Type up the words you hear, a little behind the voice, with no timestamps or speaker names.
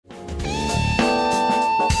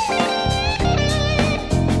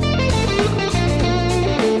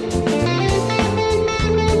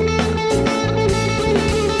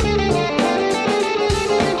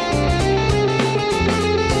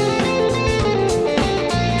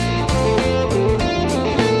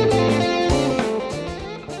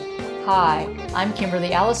I'm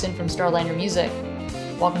Kimberly Allison from Starliner Music.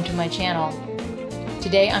 Welcome to my channel.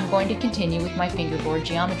 Today I'm going to continue with my Fingerboard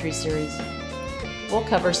Geometry series. We'll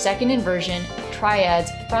cover second inversion triads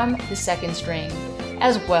from the second string,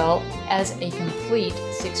 as well as a complete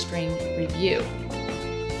 6-string review.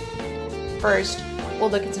 First, we'll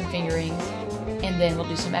look at some fingerings, and then we'll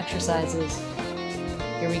do some exercises.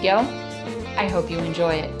 Here we go. I hope you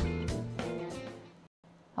enjoy it.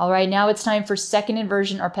 Alright, now it's time for second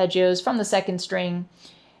inversion arpeggios from the second string.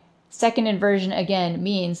 Second inversion, again,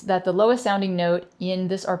 means that the lowest sounding note in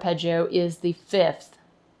this arpeggio is the fifth.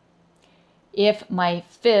 If my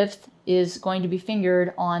fifth is going to be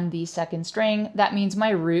fingered on the second string, that means my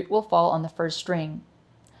root will fall on the first string.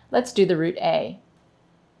 Let's do the root A.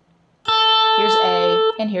 Here's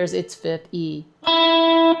A, and here's its fifth E.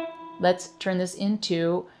 Let's turn this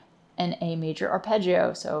into an A major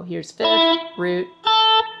arpeggio. So here's fifth, root,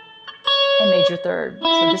 and major third.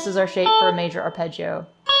 So this is our shape for a major arpeggio.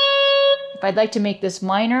 If I'd like to make this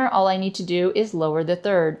minor, all I need to do is lower the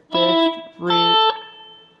third. Fifth, root,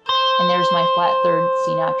 and there's my flat third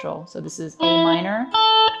C natural. So this is A minor.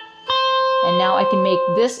 And now I can make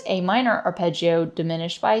this A minor arpeggio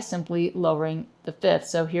diminished by simply lowering the fifth.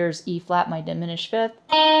 So here's E flat, my diminished fifth,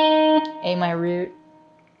 A my root,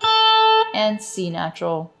 and C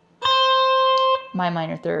natural, my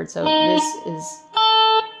minor third. So this is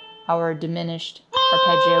our diminished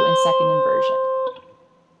arpeggio in second inversion.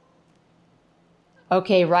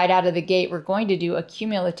 Okay, right out of the gate, we're going to do a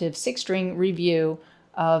cumulative 6-string review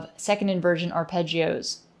of second inversion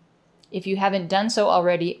arpeggios. If you haven't done so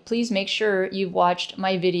already, please make sure you've watched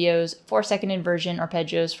my videos for second inversion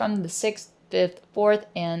arpeggios from the 6th, 5th, 4th,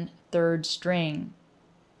 and 3rd string.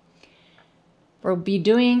 We'll be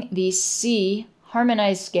doing the C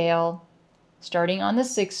harmonized scale starting on the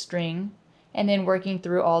 6th string and then working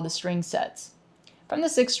through all the string sets. From the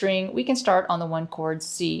 6th string, we can start on the 1 chord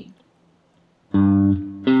C.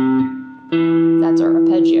 That's our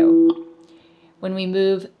arpeggio. When we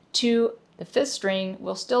move to the 5th string,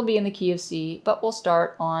 we'll still be in the key of C, but we'll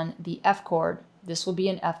start on the F chord. This will be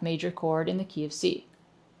an F major chord in the key of C.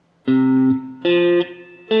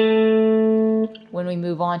 When we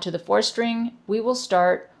move on to the 4th string, we will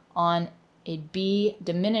start on a B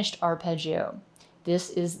diminished arpeggio.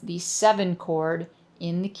 This is the 7 chord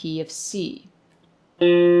in the key of C.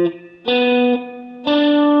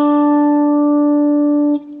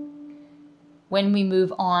 When we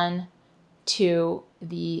move on to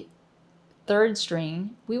the 3rd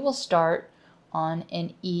string, we will start on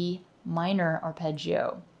an E minor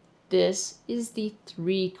arpeggio. This is the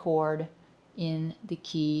 3 chord in the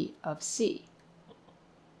key of C.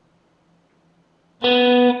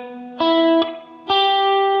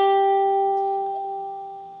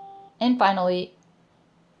 And finally,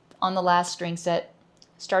 on the last string set,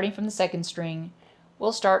 starting from the 2nd string,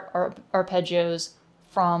 we'll start our arpeggios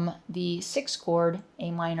from the 6th chord, A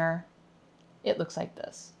minor. It looks like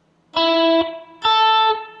this.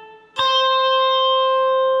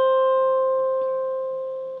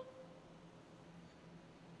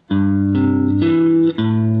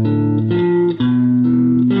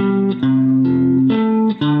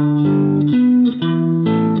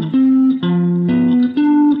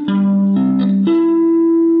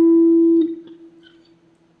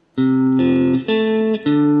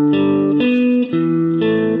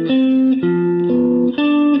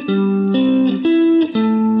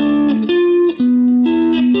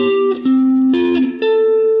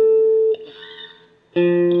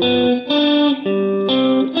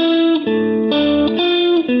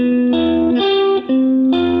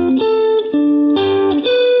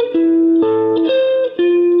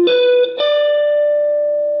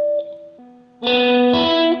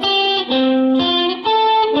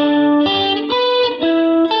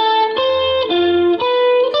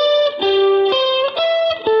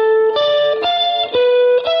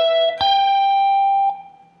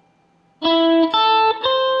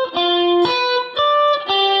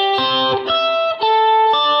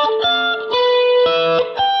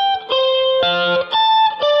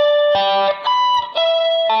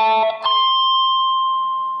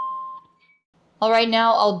 Alright,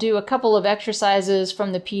 now I'll do a couple of exercises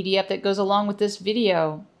from the PDF that goes along with this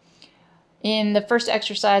video. In the first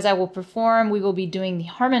exercise I will perform, we will be doing the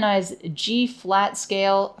harmonized G flat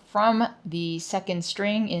scale from the 2nd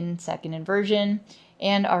string in second inversion,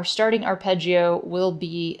 and our starting arpeggio will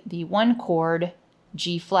be the 1 chord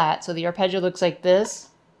G flat. So the arpeggio looks like this.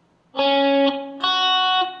 Then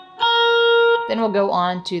we'll go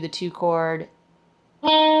on to the 2 chord A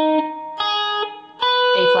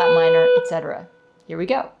flat minor, etc. Here we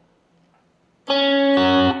go.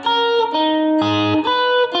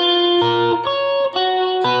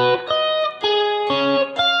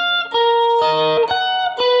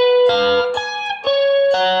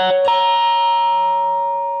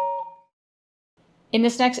 In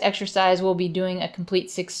this next exercise, we'll be doing a complete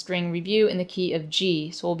 6-string review in the key of G.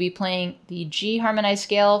 So we'll be playing the G harmonized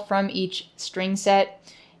scale from each string set.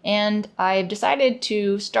 And I've decided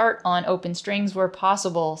to start on open strings where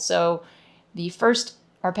possible. So the first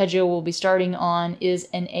arpeggio we'll be starting on is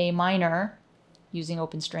an A minor, using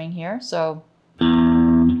open string here. So after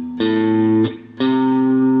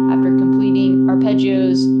completing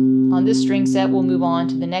arpeggios on this string set, we'll move on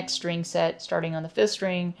to the next string set starting on the 5th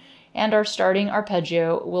string. And our starting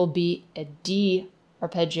arpeggio will be a D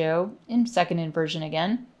arpeggio in second inversion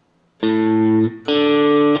again.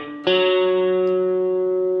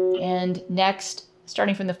 And next,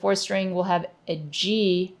 starting from the 4th string, we'll have a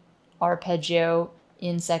G arpeggio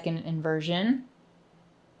in second inversion.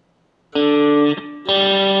 After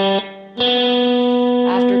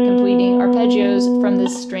completing arpeggios from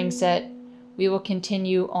this string set, we will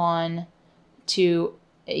continue on to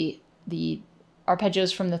the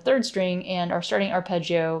arpeggios from the 3rd string, and our starting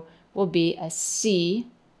arpeggio will be a C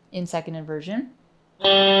in second inversion.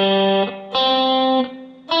 And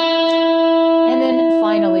then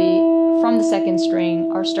finally, from the 2nd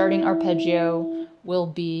string, our starting arpeggio will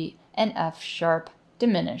be an F sharp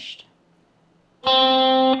diminished.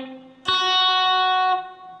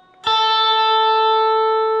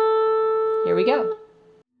 Here we go.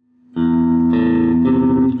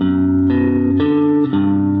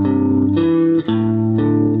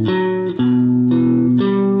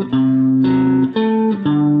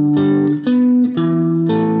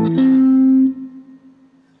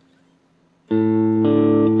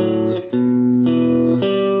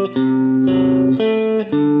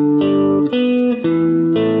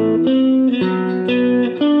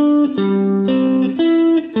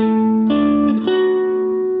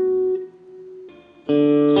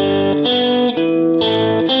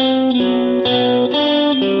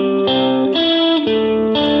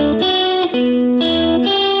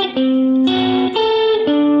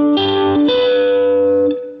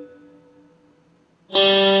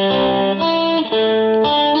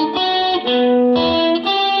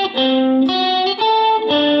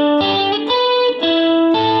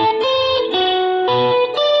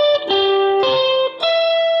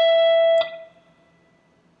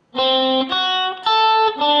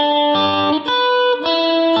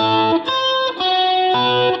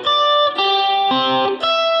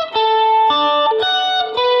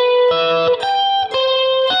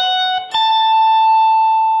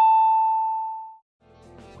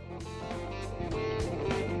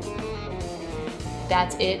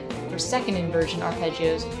 That's it for second inversion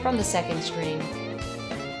arpeggios from the 2nd string.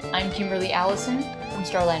 I'm Kimberly Allison from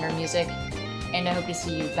Starliner Music, and I hope to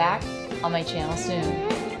see you back on my channel soon.